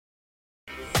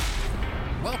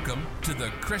Welcome to the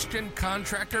Christian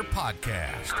Contractor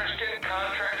Podcast. Christian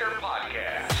Contractor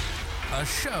Podcast. A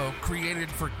show created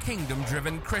for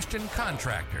kingdom-driven Christian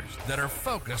contractors that are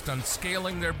focused on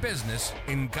scaling their business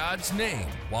in God's name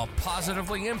while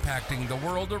positively impacting the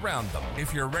world around them.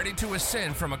 If you're ready to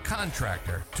ascend from a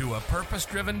contractor to a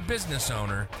purpose-driven business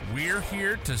owner, we're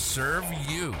here to serve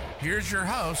you. Here's your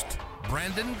host,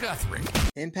 Brandon Guthrie.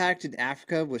 Impact in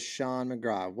Africa with Sean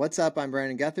McGraw. What's up? I'm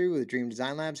Brandon Guthrie with Dream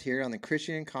Design Labs here on the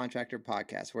Christian Contractor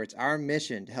Podcast, where it's our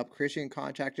mission to help Christian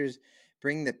contractors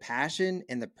bring the passion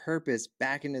and the purpose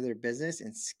back into their business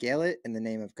and scale it in the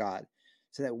name of God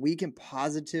so that we can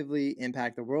positively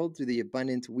impact the world through the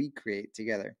abundance we create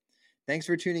together. Thanks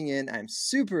for tuning in. I'm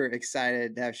super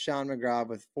excited to have Sean McGraw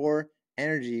with 4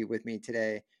 Energy with me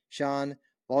today. Sean,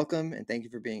 welcome and thank you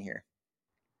for being here.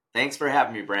 Thanks for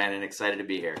having me, Brandon. Excited to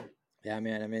be here. Yeah,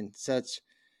 man. I mean,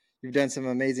 you've done some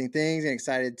amazing things and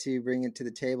excited to bring it to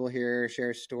the table here,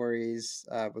 share stories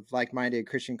with like-minded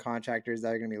Christian contractors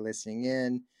that are going to be listening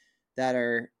in, that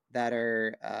are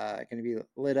going to be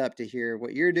lit up to hear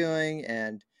what you're doing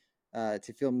and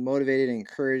to feel motivated and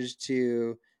encouraged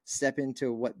to step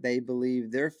into what they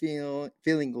believe they're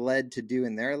feeling led to do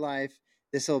in their life.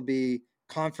 This will be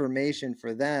confirmation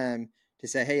for them to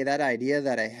say, hey, that idea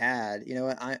that I had, you know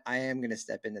what, I am going to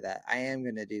step into that. I am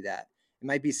going to do that. It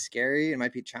might be scary, it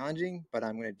might be challenging, but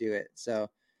I'm going to do it. So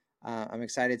I'm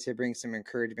excited to bring some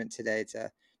encouragement today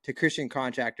to Christian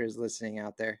contractors listening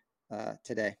out there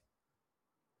today.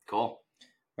 Cool.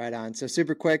 Right on. So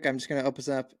super quick, I'm just going to open us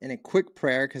up in a quick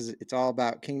prayer because it's all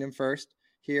about kingdom first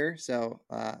here. So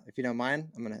if you don't mind,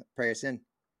 I'm going to pray us in.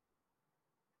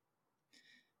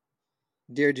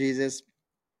 Dear Jesus,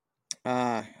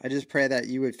 I just pray that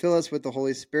you would fill us with the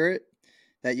Holy Spirit,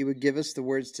 that you would give us the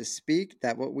words to speak,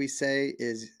 that what we say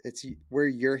we're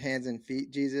your hands and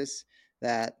feet, Jesus,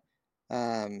 that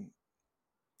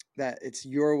it's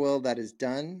your will that is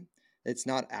done. It's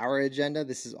not our agenda.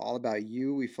 This is all about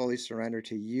you. We fully surrender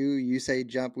to you. You say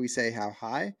jump, we say how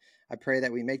high. I pray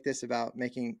that we make this about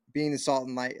being the salt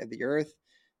and light of the earth,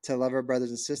 to love our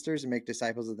brothers and sisters and make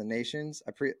disciples of the nations.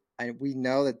 We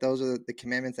know that those are the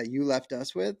commandments that you left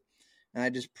us with. And I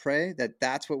just pray that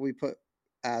that's what we put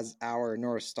as our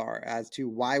North Star, as to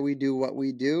why we do what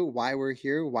we do, why we're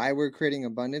here, why we're creating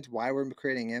abundance, why we're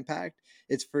creating impact.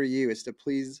 It's for you. It's to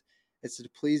please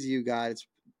you, God. It's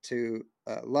to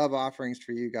love offerings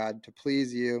for you, God, to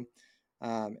please you,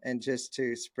 and just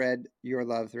to spread your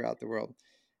love throughout the world.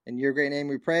 In your great name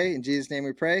we pray. In Jesus' name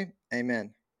we pray.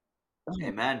 Amen.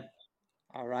 Amen.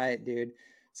 All right, dude.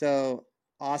 So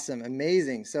awesome.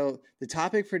 Amazing. So the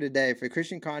topic for today, for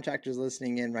Christian contractors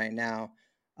listening in right now,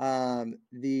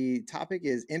 the topic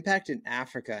is impact in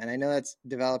Africa. And I know that's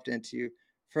developed into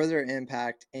further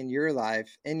impact in your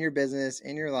life, in your business,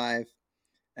 in your life.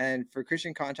 And for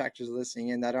Christian contractors listening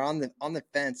in that are on the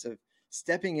fence of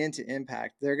stepping into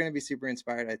impact, they're going to be super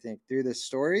inspired, I think, through this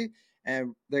story.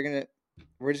 And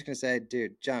we're just going to say,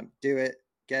 dude, jump, do it,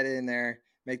 get in there,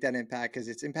 make that impact, because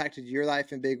it's impacted your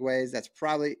life in big ways. That's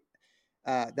probably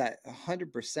that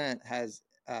 100% has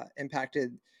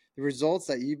impacted the results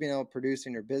that you've been able to produce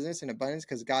in your business in abundance,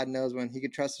 because God knows when he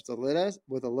could trust us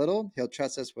with a little, he'll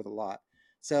trust us with a lot.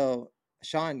 So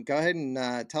Sean, go ahead and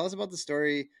tell us about the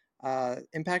story,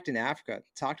 impact in Africa.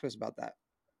 Talk to us about that.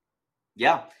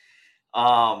 Yeah.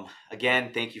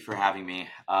 Again, thank you for having me.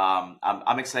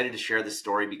 I'm excited to share this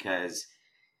story because,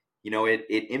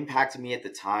 it impacted me at the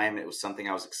time. It was something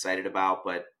I was excited about,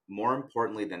 but more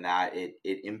importantly than that, it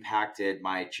impacted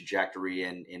my trajectory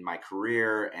in my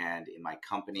career and in my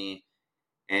company.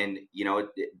 And,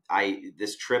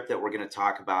 this trip that we're going to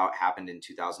talk about happened in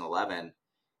 2011,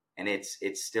 and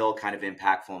it's still kind of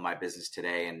impactful in my business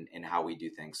today and how we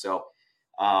do things. So,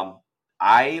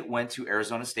 I went to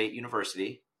Arizona State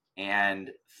University, and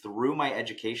through my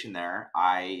education there,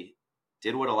 I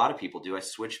did what a lot of people do. I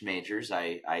switched majors.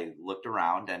 I looked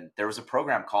around, and there was a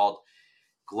program called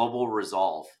Global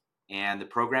Resolve. And the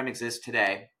program exists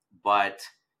today, but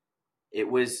it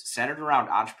was centered around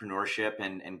entrepreneurship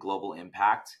and global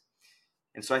impact.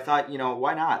 And so I thought,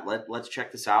 why not? Let's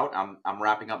check this out. I'm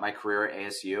wrapping up my career at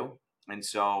ASU. And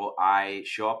so I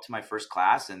show up to my first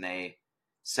class, and they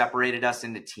separated us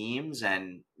into teams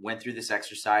and went through this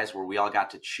exercise where we all got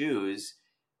to choose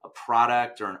a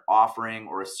product or an offering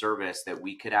or a service that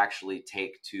we could actually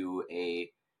take to a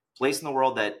place in the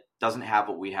world that doesn't have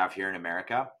what we have here in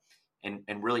America, and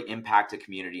really impact a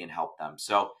community and help them.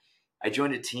 So I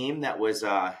joined a team that was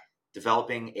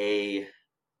developing a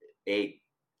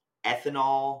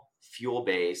ethanol fuel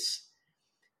base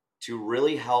to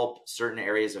really help certain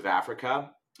areas of Africa.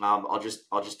 I'll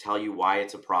just tell you why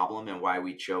it's a problem and why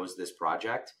we chose this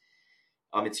project.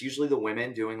 It's usually the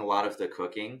women doing a lot of the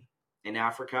cooking in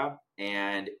Africa,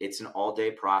 and it's an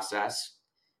all-day process.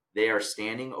 They are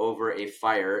standing over a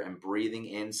fire and breathing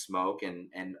in smoke,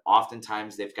 and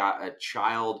oftentimes they've got a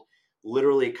child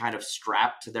literally kind of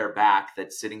strapped to their back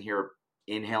that's sitting here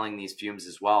inhaling these fumes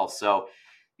as well. So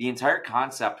the entire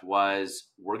concept was,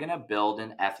 we're going to build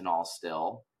an ethanol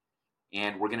still,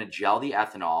 and we're going to gel the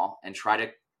ethanol and try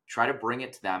to bring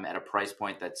it to them at a price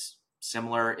point that's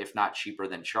similar, if not cheaper,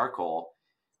 than charcoal.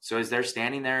 So as they're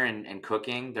standing there and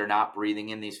cooking, they're not breathing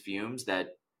in these fumes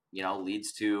that,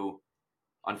 leads to,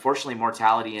 unfortunately,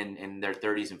 mortality in their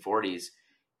 30s and 40s.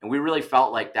 And we really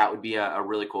felt like that would be a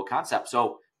really cool concept.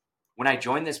 So when I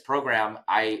joined this program,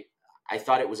 I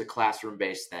thought it was a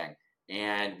classroom-based thing.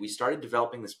 And we started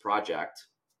developing this project.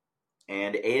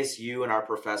 And ASU and our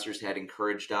professors had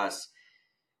encouraged us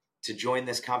to join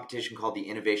this competition called the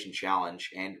Innovation Challenge.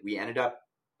 And we ended up,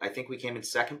 I think we came in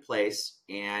second place,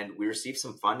 and we received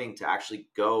some funding to actually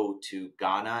go to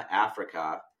Ghana,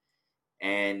 Africa,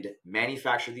 and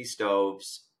manufacture these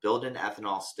stoves, build an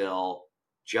ethanol still,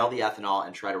 gel the ethanol,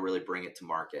 and try to really bring it to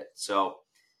market. So,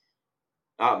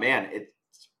 oh man,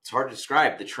 it's hard to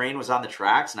describe. The train was on the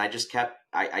tracks, and I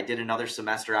did another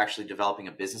semester actually developing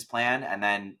a business plan. And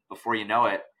then before you know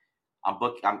it, I'm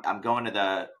going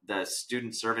to the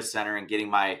student service center and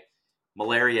getting my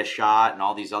malaria shot and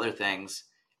all these other things,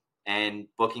 and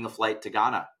booking a flight to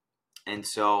Ghana. And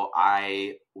so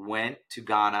I went to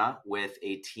Ghana with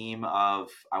a team of,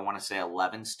 I want to say,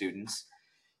 11 students.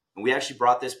 And we actually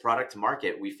brought this product to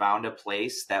market. We found a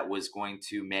place that was going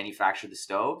to manufacture the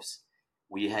stoves.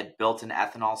 We had built an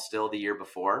ethanol still the year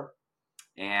before.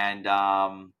 And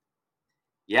I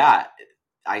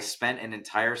spent an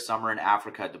entire summer in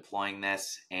Africa deploying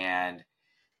this and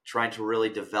trying to really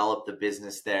develop the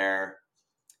business there.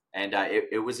 And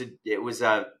it was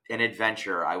an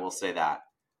adventure, I will say that.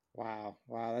 Wow.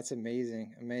 That's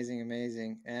amazing.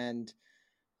 And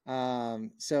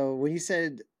so when you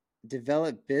said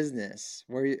develop business,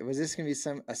 was this going to be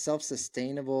a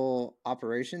self-sustainable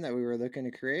operation that we were looking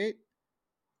to create?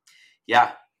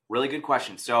 Yeah, really good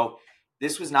question. So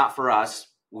this was not for us.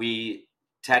 We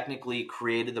technically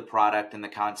created the product and the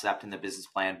concept and the business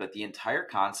plan, but the entire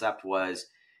concept was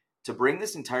to bring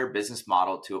this entire business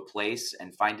model to a place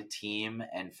and find a team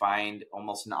and find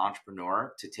almost an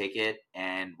entrepreneur to take it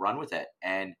and run with it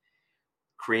and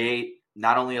create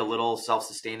not only a little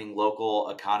self-sustaining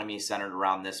local economy centered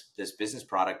around this business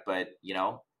product, but,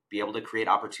 be able to create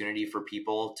opportunity for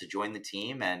people to join the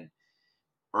team and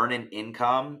earn an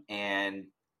income and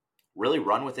really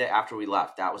run with it after we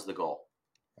left. That was the goal.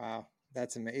 Wow,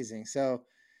 that's amazing. So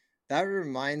that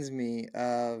reminds me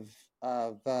of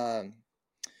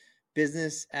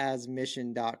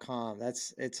businessasmission.com.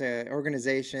 It's an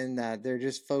organization that they're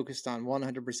just focused on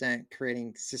 100%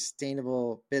 creating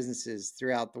sustainable businesses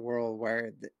throughout the world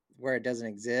where it doesn't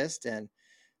exist. And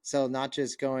so not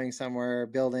just going somewhere,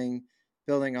 building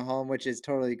a home, which is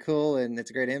totally cool and it's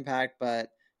a great impact,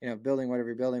 but building whatever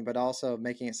you're building, but also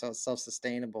making it so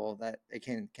self-sustainable that it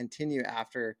can continue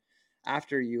after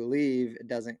you leave. It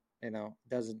doesn't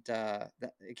that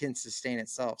it can sustain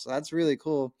itself. So that's really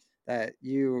cool that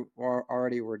you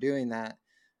already were doing that.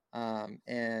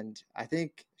 And I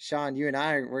think, Sean, you and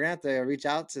we're gonna have to reach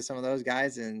out to some of those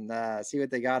guys and see what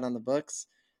they got on the books,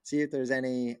 see if there's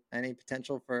any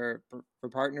potential for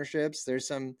partnerships. I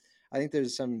think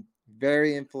there's some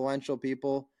very influential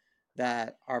people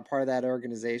that are part of that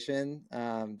organization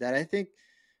that I think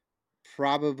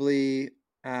probably,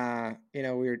 we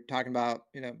were talking about,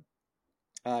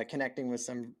 connecting with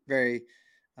some very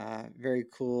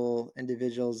cool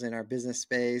individuals in our business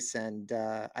space. And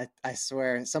I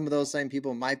swear some of those same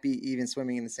people might be even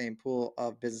swimming in the same pool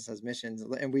of business as missions,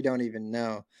 and we don't even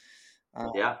know.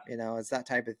 Yeah. It's that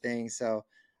type of thing. So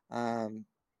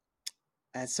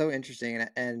that's so interesting.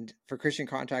 And for Christian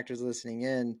contractors listening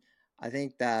in, I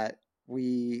think that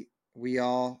we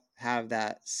all have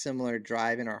that similar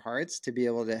drive in our hearts to be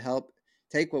able to help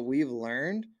take what we've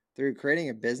learned through creating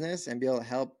a business and be able to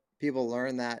help people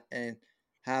learn that and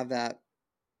have that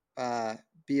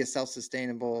be a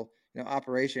self-sustainable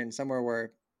operation somewhere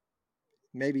where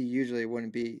maybe usually it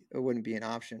wouldn't be an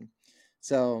option.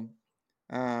 So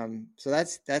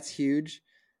that's huge.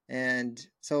 And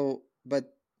so,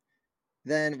 but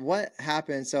then what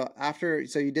happened? So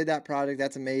you did that project,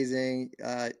 that's amazing.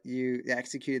 You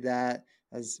executed that.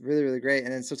 That's really, really great.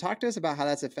 And then, so talk to us about how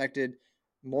that's affected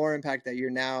more impact that you're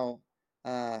now,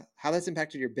 how that's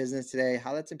impacted your business today,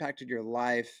 how that's impacted your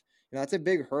life. That's a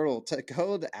big hurdle to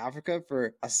go to Africa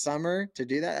for a summer to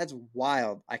do that. That's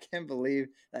wild. I can't believe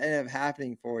that ended up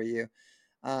happening for you.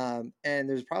 And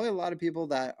there's probably a lot of people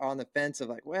that are on the fence of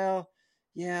like, well,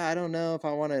 yeah, I don't know if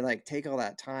I want to like take all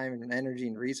that time and energy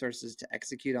and resources to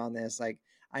execute on this. Like,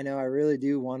 I know I really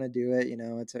do want to do it.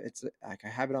 Like I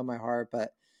have it on my heart,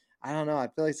 but I don't know. I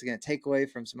feel like it's going to take away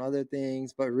from some other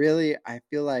things. But really, I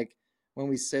feel like when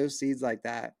we sow seeds like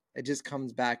that, it just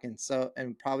comes back in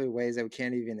probably ways that we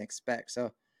can't even expect.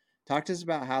 So, talk to us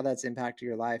about how that's impacted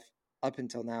your life up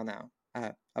until now.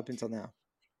 Up until now.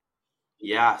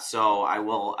 Yeah, so I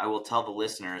will tell the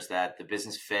listeners that the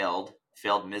business failed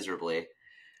miserably.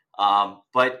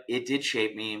 But it did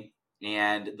shape me,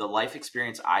 and the life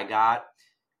experience I got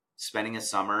spending a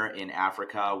summer in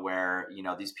Africa where,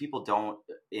 these people don't,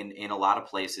 in a lot of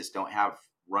places, don't have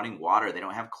running water. They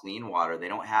don't have clean water. They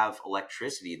don't have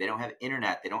electricity. They don't have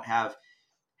internet. They don't have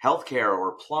healthcare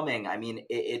or plumbing. I mean,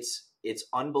 it's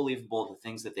unbelievable the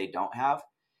things that they don't have.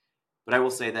 But I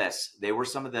will say this, they were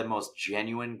some of the most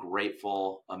genuine,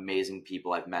 grateful, amazing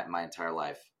people I've met in my entire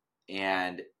life.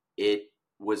 And it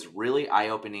was really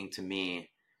eye-opening to me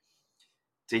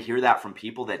to hear that from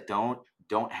people that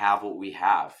don't have what we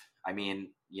have. I mean,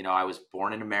 I was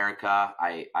born in America.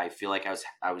 I feel like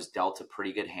I was dealt a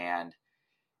pretty good hand,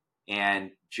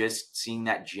 and just seeing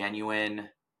that genuine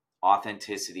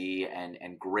authenticity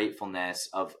and gratefulness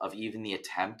of even the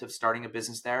attempt of starting a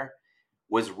business there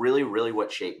was really, really what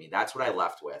shaped me. That's what I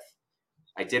left with.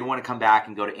 I did want to come back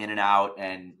and go to In-N-Out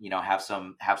and, have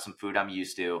some food I'm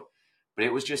used to, but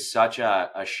it was just such a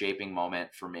shaping moment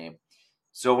for me.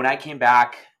 So when I came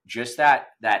back, just that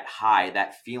high,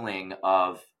 that feeling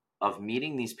of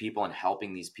meeting these people and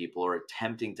helping these people, or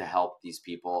attempting to help these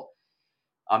people,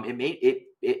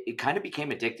 it kind of became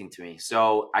addicting to me.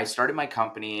 So I started my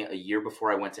company a year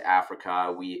before I went to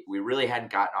Africa. We really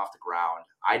hadn't gotten off the ground.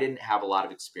 I didn't have a lot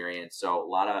of experience, so a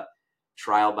lot of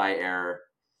trial by error.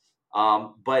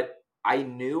 But I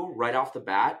knew right off the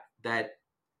bat that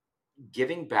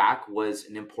giving back was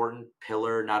an important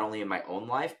pillar, not only in my own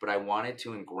life, but I wanted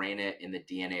to ingrain it in the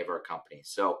DNA of our company.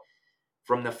 So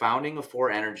from the founding of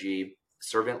For Energy,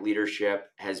 servant leadership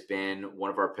has been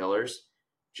one of our pillars.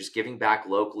 Just giving back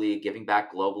locally, giving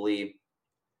back globally,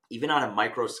 even on a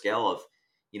micro scale of,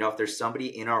 if there's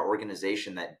somebody in our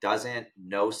organization that doesn't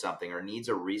know something or needs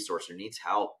a resource or needs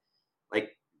help,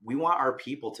 like, we want our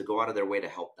people to go out of their way to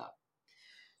help them.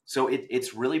 So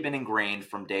it's really been ingrained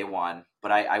from day one.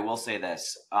 But I will say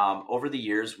this, over the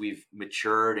years, we've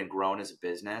matured and grown as a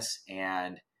business.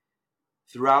 And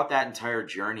throughout that entire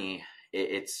journey,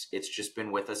 it's just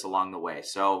been with us along the way.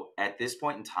 So at this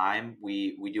point in time,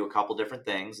 we do a couple different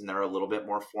things, and they're a little bit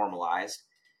more formalized,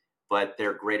 but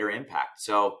they're greater impact.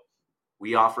 So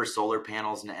we offer solar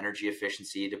panels and energy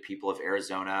efficiency to people of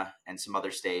Arizona and some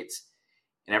other states.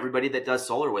 And everybody that does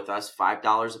solar with us,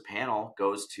 $5 a panel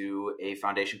goes to a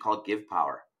foundation called Give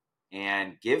Power.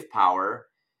 And Give Power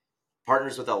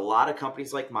partners with a lot of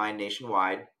companies like mine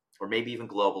nationwide, or maybe even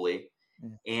globally.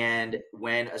 And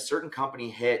when a certain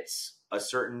company hits a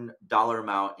certain dollar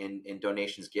amount in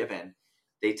donations given,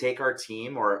 they take our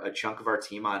team, or a chunk of our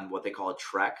team, on what they call a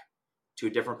trek to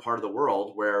a different part of the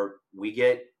world, where we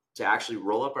get to actually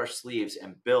roll up our sleeves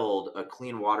and build a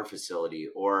clean water facility,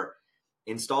 or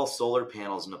install solar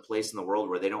panels in a place in the world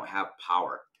where they don't have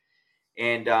power.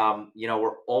 And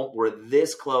we're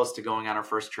this close to going on our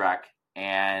first trek,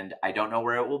 and I don't know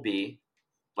where it will be,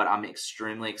 but I'm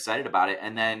extremely excited about it.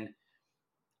 And then,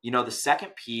 the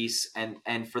second piece,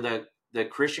 and for the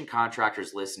Christian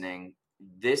contractors listening,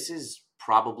 this is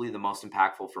probably the most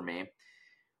impactful for me.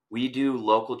 We do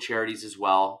local charities as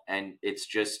well, and it's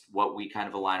just what we kind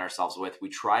of align ourselves with. We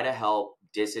try to help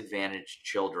disadvantaged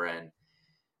children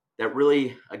that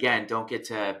really, again, don't get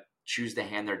to choose the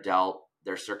hand they're dealt.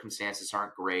 Their circumstances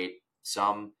aren't great.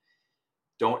 Some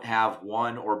don't have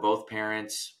one or both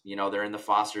parents. They're in the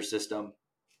foster system.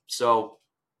 So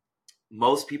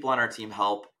most people on our team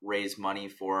help raise money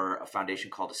for a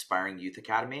foundation called Aspiring Youth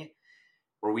Academy,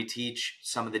 where we teach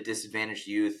some of the disadvantaged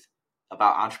youth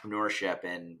about entrepreneurship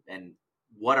and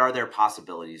what are their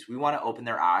possibilities. We want to open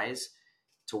their eyes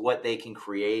to what they can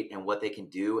create and what they can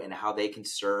do, and how they can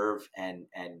serve and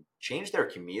change their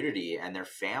community and their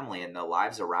family and the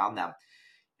lives around them.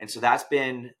 And so that's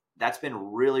been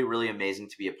really, really amazing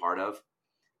to be a part of.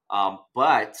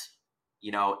 But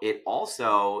it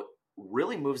also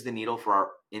really moves the needle for our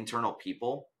internal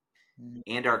people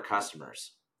and our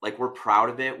customers. Like, we're proud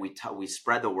of it. We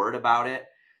spread the word about it.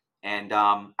 And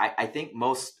I think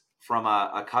most, from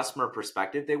a customer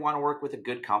perspective, they want to work with a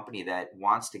good company that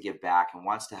wants to give back and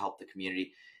wants to help the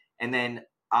community. And then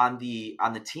on the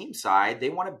team side, they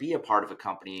want to be a part of a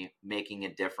company making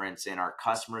a difference in our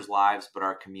customers' lives, but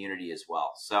our community as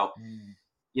well. So,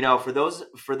 for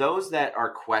those that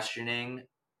are questioning,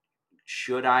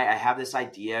 should I have this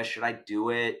idea, should I do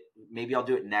it? maybe I'll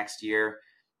do it next year.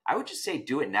 I would just say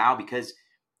do it now, because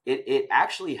it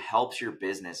actually helps your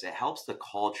business. It helps the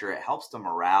culture. It helps the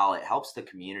morale. It helps the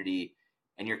community,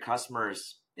 and your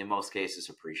customers, in most cases,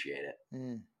 appreciate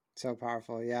it. So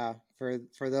powerful. Yeah. For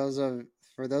those of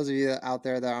you out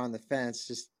there that are on the fence,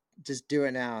 just do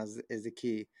it now is the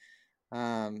key.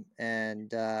 And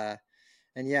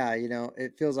yeah,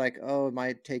 it feels like, oh, it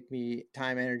might take me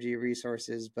time, energy,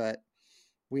 resources, but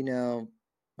we know,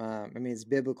 it's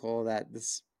biblical that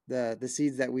the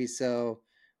seeds that we sow,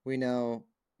 we know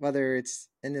whether it's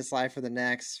in this life or the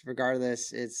next,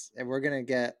 regardless, we're going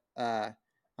to get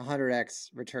 100x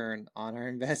return on our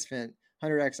investment,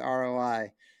 100x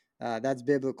ROI. That's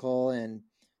biblical. And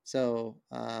so,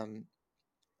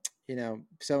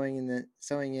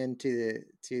 sowing into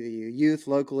the youth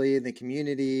locally in the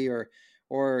community, or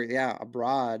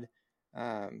abroad,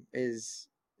 is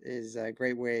a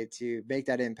great way to make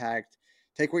that impact.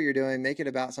 Take what you're doing, make it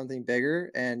about something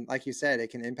bigger, and like you said,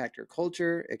 it can impact your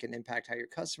culture. It can impact how your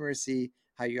customers see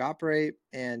how you operate,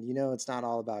 and it's not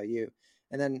all about you.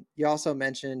 And then you also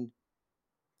mentioned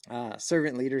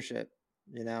servant leadership.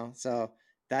 So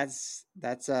that's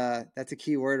a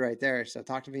key word right there. So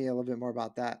talk to me a little bit more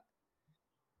about that.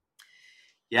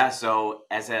 Yeah. So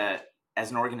as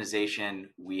an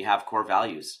organization, we have core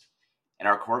values, and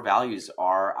our core values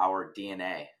are our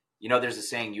DNA. There's a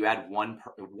saying: you add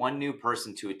one new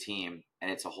person to a team,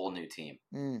 and it's a whole new team,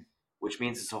 which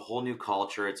means it's a whole new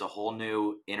culture. It's a whole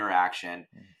new interaction.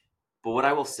 But what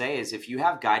I will say is, if you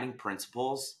have guiding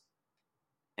principles,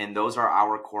 and those are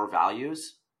our core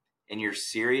values, and you're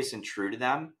serious and true to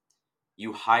them,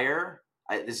 you hire.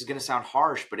 This is going to sound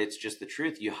harsh, but it's just the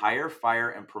truth. You hire,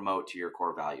 fire, and promote to your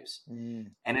core values.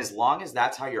 And as long as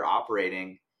that's how you're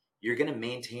operating, you're going to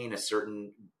maintain a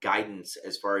certain guidance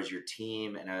as far as your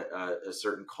team and a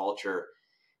certain culture.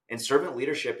 And servant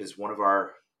leadership is one of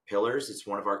our pillars. It's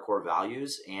one of our core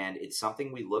values. And it's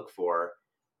something we look for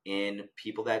in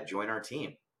people that join our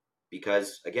team.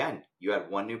 Because again, you add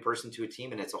one new person to a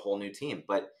team and it's a whole new team.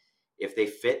 But if they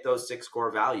fit those 6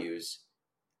 core values,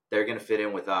 they're going to fit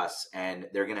in with us, and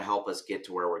they're going to help us get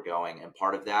to where we're going. And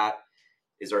part of that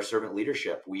is our servant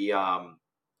leadership. We,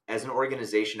 as an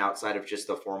organization, outside of just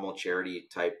the formal charity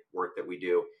type work that we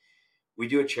do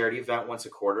a charity event once a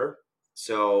quarter.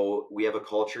 So we have a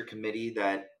culture committee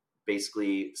that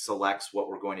basically selects what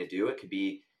we're going to do. It could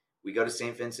be, we go to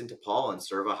St. Vincent de Paul and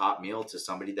serve a hot meal to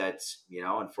somebody that's,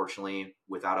 unfortunately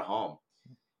without a home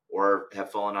or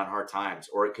have fallen on hard times.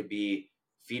 Or it could be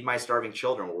Feed My Starving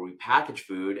Children, where we package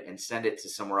food and send it to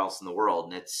somewhere else in the world.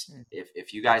 And it's,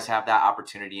 if you guys have that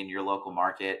opportunity in your local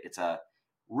market, it's a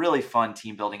really fun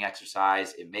team building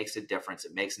exercise. It makes a difference.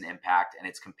 It makes an impact, and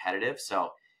it's competitive. So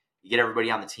you get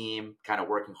everybody on the team kind of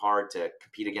working hard to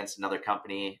compete against another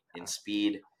company in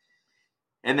speed.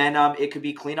 And then it could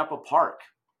be clean up a park.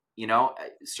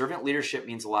 Servant leadership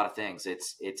means a lot of things.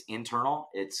 It's internal.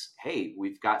 It's, hey,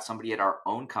 we've got somebody at our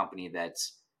own company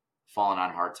that's fallen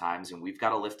on hard times, and we've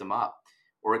got to lift them up.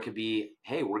 Or it could be,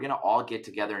 hey, we're going to all get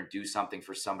together and do something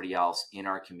for somebody else in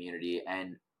our community.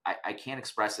 And I can't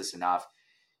express this enough.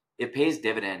 It pays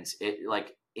dividends.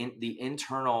 In the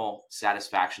internal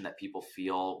satisfaction that people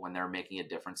feel when they're making a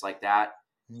difference like that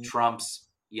trumps,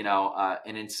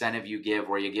 an incentive you give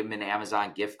where you give them an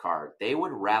Amazon gift card. They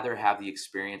would rather have the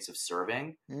experience of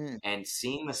serving and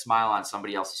seeing the smile on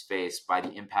somebody else's face by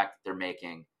the impact that they're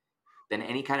making than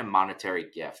any kind of monetary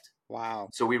gift. Wow.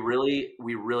 So we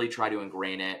really try to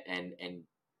ingrain it and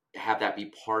have that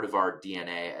be part of our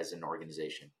DNA as an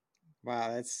organization.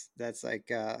 Wow, that's like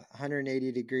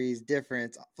 180 degrees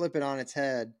difference. Flip it on its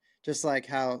head, just like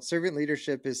how servant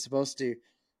leadership is supposed to,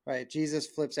 right? Jesus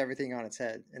flips everything on its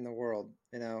head in the world.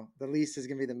 The least is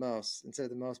going to be the most instead of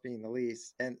the most being the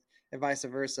least, and vice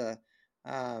versa.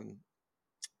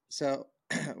 So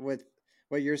with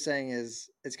what you're saying is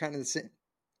it's kind of the same.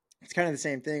 It's kind of the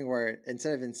same thing where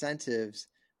instead of incentives,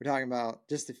 we're talking about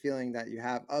just the feeling that you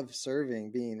have of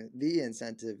serving being the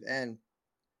incentive. And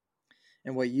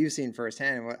what you've seen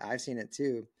firsthand, and what I've seen it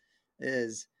too,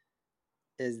 is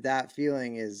that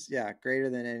feeling is greater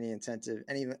than any incentive,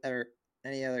 any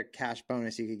other cash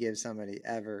bonus you could give somebody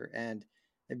ever. And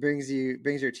it brings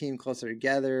your team closer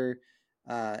together.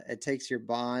 It takes your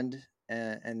bond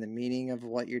and the meaning of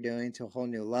what you're doing to a whole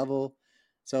new level.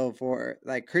 So for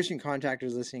like Christian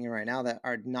contractors listening right now that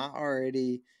are not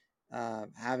already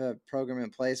have a program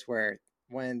in place where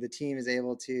when the team is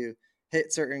able to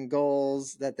hit certain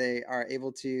goals, that they are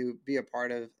able to be a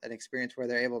part of an experience where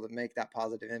they're able to make that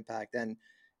positive impact, then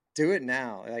do it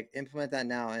now. Like implement that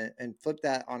now and flip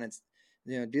that on its,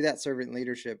 do that servant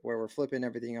leadership where we're flipping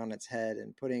everything on its head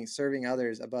and putting serving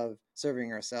others above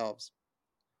serving ourselves.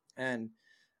 And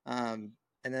and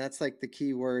then that's like the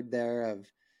key word there of,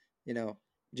 you know,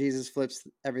 Jesus flips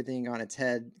everything on its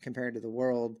head compared to the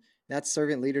world. That's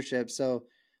servant leadership. So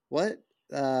what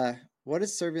what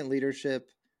does servant leadership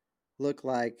look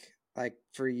like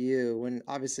for you, when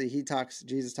obviously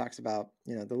Jesus talks about,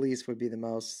 you know, the least would be the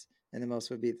most and the most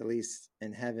would be the least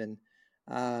in heaven.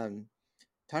 um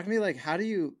Talk to me, like, how do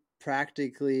you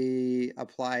practically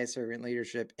apply servant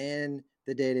leadership in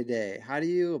the day to day? How do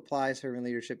you apply servant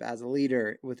leadership as a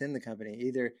leader within the company?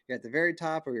 Either you're at the very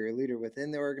top or you're a leader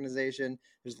within the organization.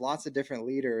 There's lots of different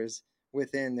leaders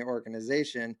within the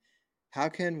organization. How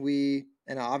can we,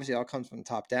 and obviously it all comes from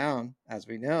top down, as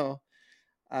we know,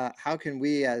 how can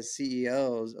we as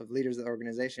CEOs of leaders of the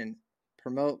organization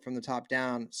promote from the top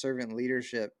down servant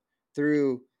leadership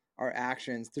through our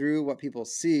actions, through what people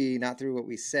see, not through what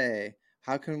we say?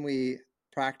 How can we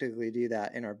practically do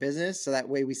that in our business so that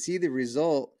way we see the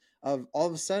result of all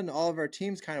of a sudden all of our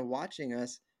teams kind of watching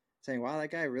us saying, wow,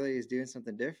 that guy really is doing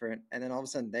something different. And then all of a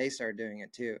sudden they start doing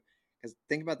it too. Because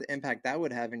think about the impact that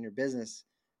would have in your business.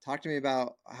 Talk to me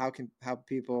about how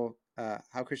people,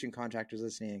 how Christian contractors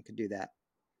listening could do that.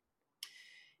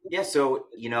 Yeah, so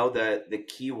the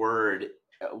key word,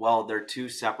 well, they're two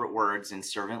separate words in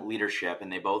servant leadership,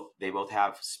 and they both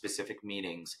have specific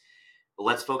meanings. But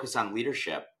let's focus on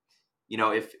leadership.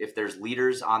 If there's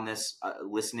leaders on this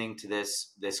listening to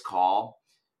this call,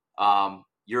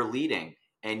 you're leading,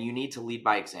 and you need to lead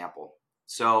by example.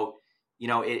 So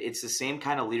it's the same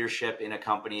kind of leadership in a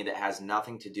company that has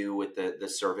nothing to do with the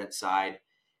servant side.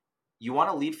 You want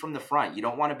to lead from the front. You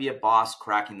don't want to be a boss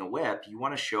cracking the whip. You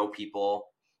want to show people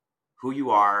who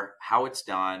you are, how it's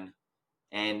done,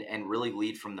 and really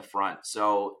lead from the front.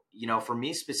 So, for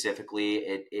me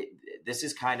specifically, this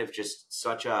is kind of just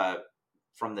such a,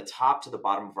 from the top to the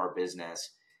bottom of our business,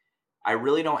 I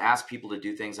really don't ask people to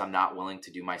do things I'm not willing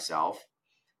to do myself.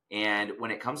 And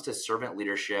when it comes to servant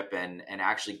leadership and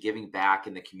actually giving back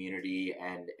in the community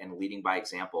and leading by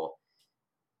example,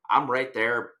 I'm right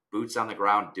there, boots on the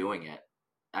ground, doing it.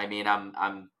 I mean,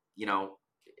 I'm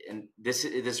and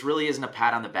this really isn't a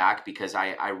pat on the back, because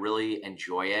I really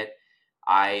enjoy it.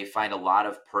 I find a lot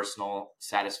of personal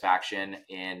satisfaction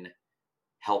in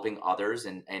helping others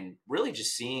and really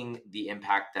just seeing the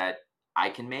impact that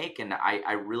I can make. And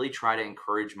I really try to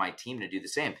encourage my team to do the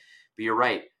same. But you're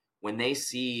right. When they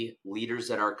see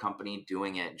leaders at our company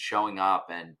doing it and showing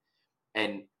up,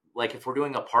 and like if we're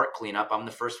doing a park cleanup, I'm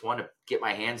the first one to get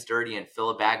my hands dirty and fill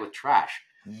a bag with trash.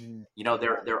 Mm.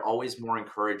 They're always more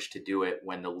encouraged to do it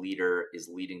when the leader is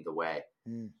leading the way.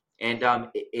 Mm. And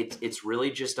it's really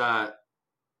just a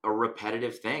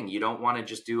repetitive thing. You don't want to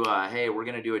just do hey, we're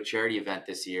going to do a charity event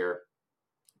this year.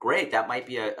 Great. That might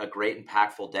be a great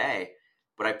impactful day.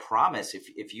 But I promise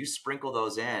if you sprinkle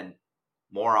those in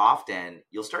more often,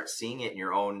 you'll start seeing it in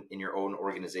your own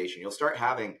organization. You'll start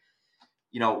having,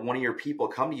 one of your people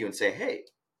come to you and say, hey,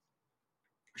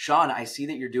 Sean, I see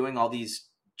that you're doing all these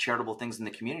charitable things in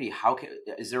the community.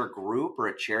 Is there a group or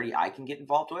a charity I can get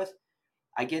involved with?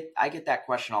 I get that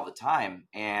question all the time,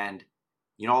 and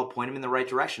I'll point them in the right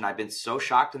direction. I've been so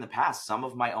shocked in the past. Some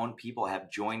of my own people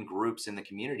have joined groups in the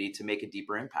community to make a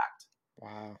deeper impact.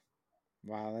 Wow,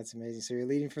 that's amazing. So you're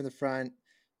leading from the front,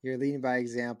 you're leading by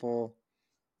example,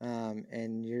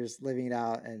 and you're just living it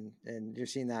out, and you're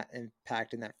seeing that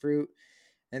impact and that fruit,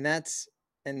 and that's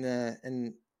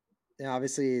and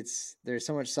obviously there's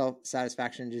so much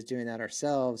self-satisfaction in just doing that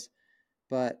ourselves,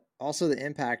 but also the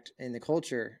impact in the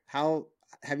culture. How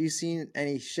have you seen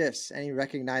any shifts, any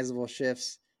recognizable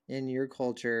shifts in your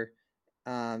culture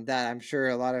that I'm sure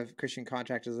a lot of Christian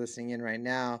contractors listening in right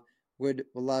now would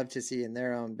love to see in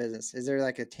their own business? Is there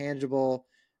like a tangible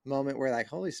moment where like,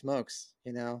 holy smokes,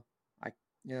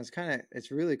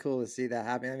 it's really cool to see that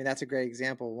happen. I mean, that's a great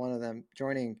example. One of them,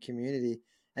 joining community.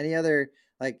 Any other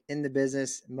like in the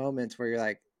business moments where you're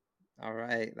like, all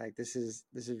right, like this is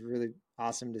really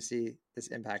awesome to see this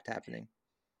impact happening?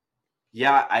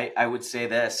 Yeah, I would say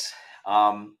this.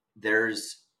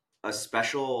 There's a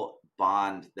special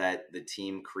bond that the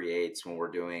team creates when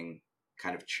we're doing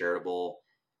kind of charitable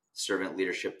servant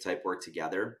leadership type work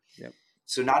together. Yep.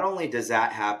 So not only does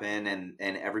that happen and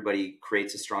everybody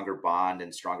creates a stronger bond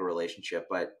and stronger relationship,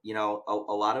 but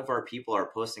a lot of our people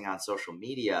are posting on social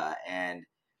media, and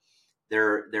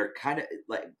they're kind of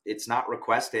like, it's not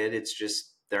requested. It's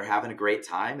just they're having a great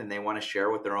time and they want to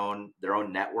share with their own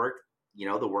network,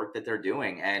 the work that they're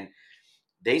doing. And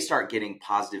they start getting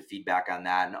positive feedback on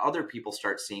that, and other people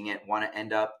start seeing it, want to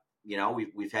end up,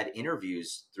 we've had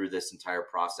interviews through this entire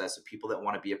process of people that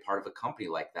want to be a part of a company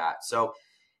like that. So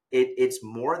it's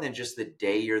more than just the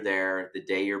day you're there, the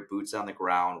day your boots on the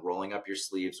ground, rolling up your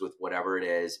sleeves with whatever it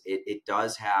is. It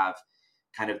does have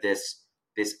kind of this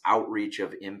outreach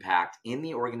of impact in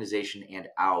the organization and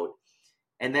out.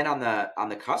 And then on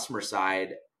the customer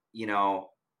side, you know,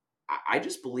 I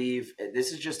just believe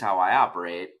this is just how I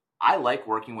operate. I like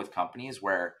working with companies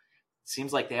where it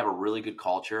seems like they have a really good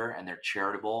culture and they're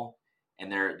charitable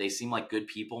and they seem like good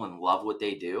people and love what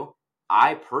they do.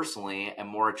 I personally am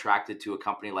more attracted to a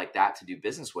company like that to do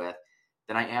business with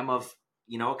than I am of,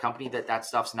 you know, a company that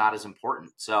stuff's not as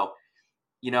important. So,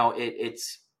 you know,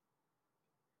 it's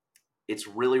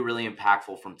really, really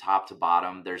impactful from top to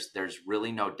bottom. There's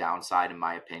really no downside in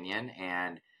my opinion.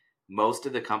 And most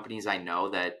of the companies I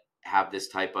know that have this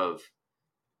type of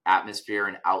atmosphere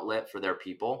and outlet for their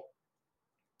people,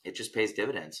 it just pays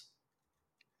dividends.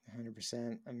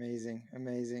 100%. Amazing.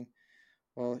 Amazing.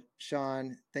 Well,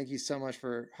 Sean, thank you so much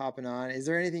for hopping on. Is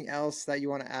there anything else that you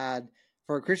want to add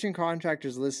for Christian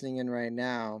contractors listening in right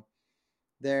now?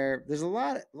 There's a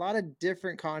lot of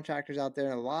different contractors out there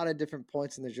and a lot of different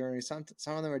points in the journey. Some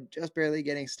of them are just barely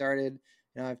getting started.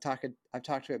 You know, I've talked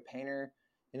to a painter,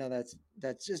 you know,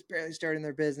 that's just barely starting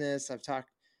their business. I've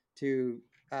talked to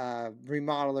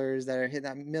remodelers that are hitting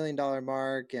that $1 million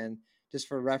mark. And just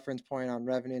for reference point on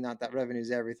revenue, not that revenue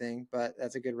is everything, but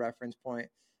that's a good reference point.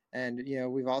 And, you know,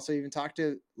 we've also even talked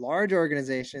to large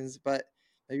organizations, but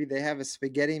maybe they have a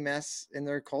spaghetti mess in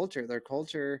their culture. Their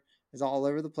culture is all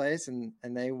over the place, and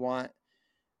they want,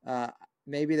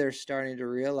 maybe they're starting to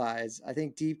realize, I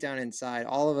think deep down inside,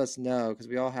 all of us know, because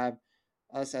we all have,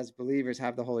 us as believers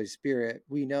have the Holy Spirit.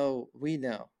 We know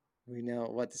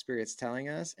what the Spirit's telling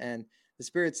us, and the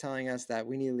Spirit's telling us that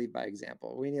we need to lead by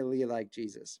example. We need to lead like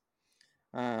Jesus.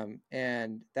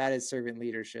 And that is servant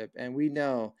leadership. And we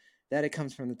know that it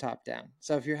comes from the top down.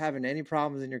 So if you're having any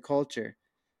problems in your culture,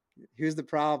 here's the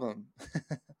problem,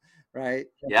 right?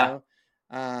 Yeah.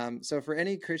 So for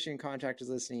any Christian contractors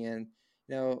listening in,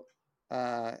 you know,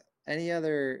 any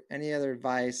other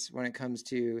advice when it comes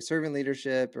to servant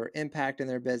leadership or impact in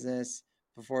their business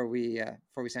before we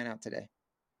sign out today?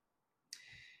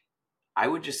 I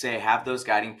would just say have those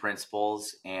guiding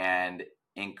principles and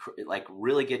like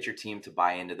really get your team to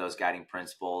buy into those guiding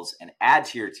principles and add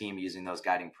to your team using those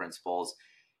guiding principles.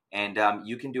 And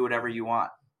you can do whatever you want.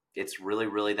 It's really,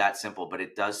 really that simple, but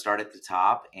it does start at the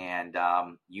top, and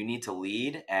you need to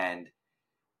lead and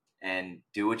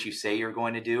do what you say you're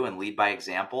going to do and lead by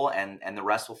example, and the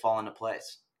rest will fall into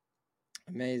place.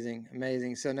 Amazing.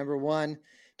 Amazing. So number one,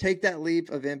 take that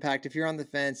leap of impact. If you're on the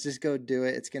fence, just go do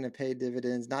it. It's going to pay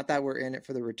dividends. Not that we're in it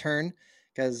for the return,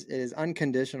 because it is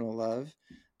unconditional love,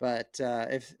 but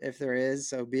if there is,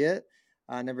 so be it.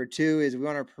 Number two is we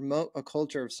want to promote a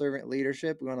culture of servant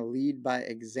leadership. We want to lead by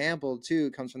example too.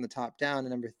 It comes from the top down. And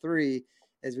number three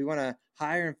is we want to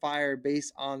hire and fire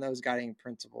based on those guiding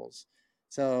principles.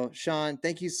 So Sean,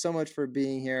 thank you so much for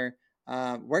being here.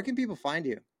 Where can people find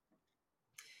you?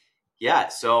 Yeah,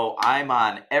 so I'm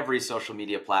on every social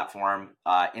media platform,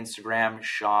 Instagram,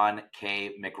 Sean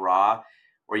K. McGraw,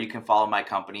 or you can follow my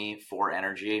company, For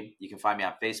Energy. You can find me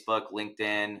on Facebook,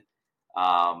 LinkedIn,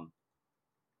 all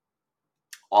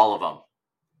of them.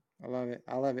 I love it.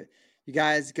 I love it. You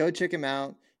guys, go check him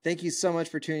out. Thank you so much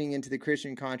for tuning into the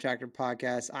Christian Contractor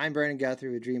Podcast. I'm Brandon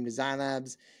Guthrie with Dream Design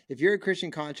Labs. If you're a Christian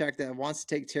contractor that wants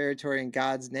to take territory in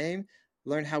God's name,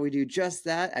 learn how we do just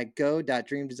that at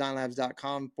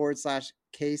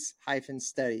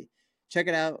go.dreamdesignlabs.com/case-study. Check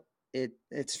it out.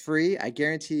 It's free. I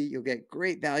guarantee you'll get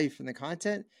great value from the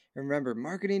content. And remember,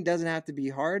 marketing doesn't have to be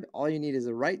hard. All you need is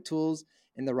the right tools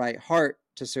and the right heart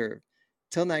to serve.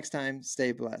 Till next time,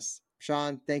 stay blessed.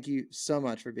 Sean, thank you so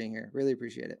much for being here. Really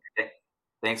appreciate it.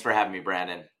 Thanks for having me,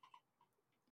 Brandon.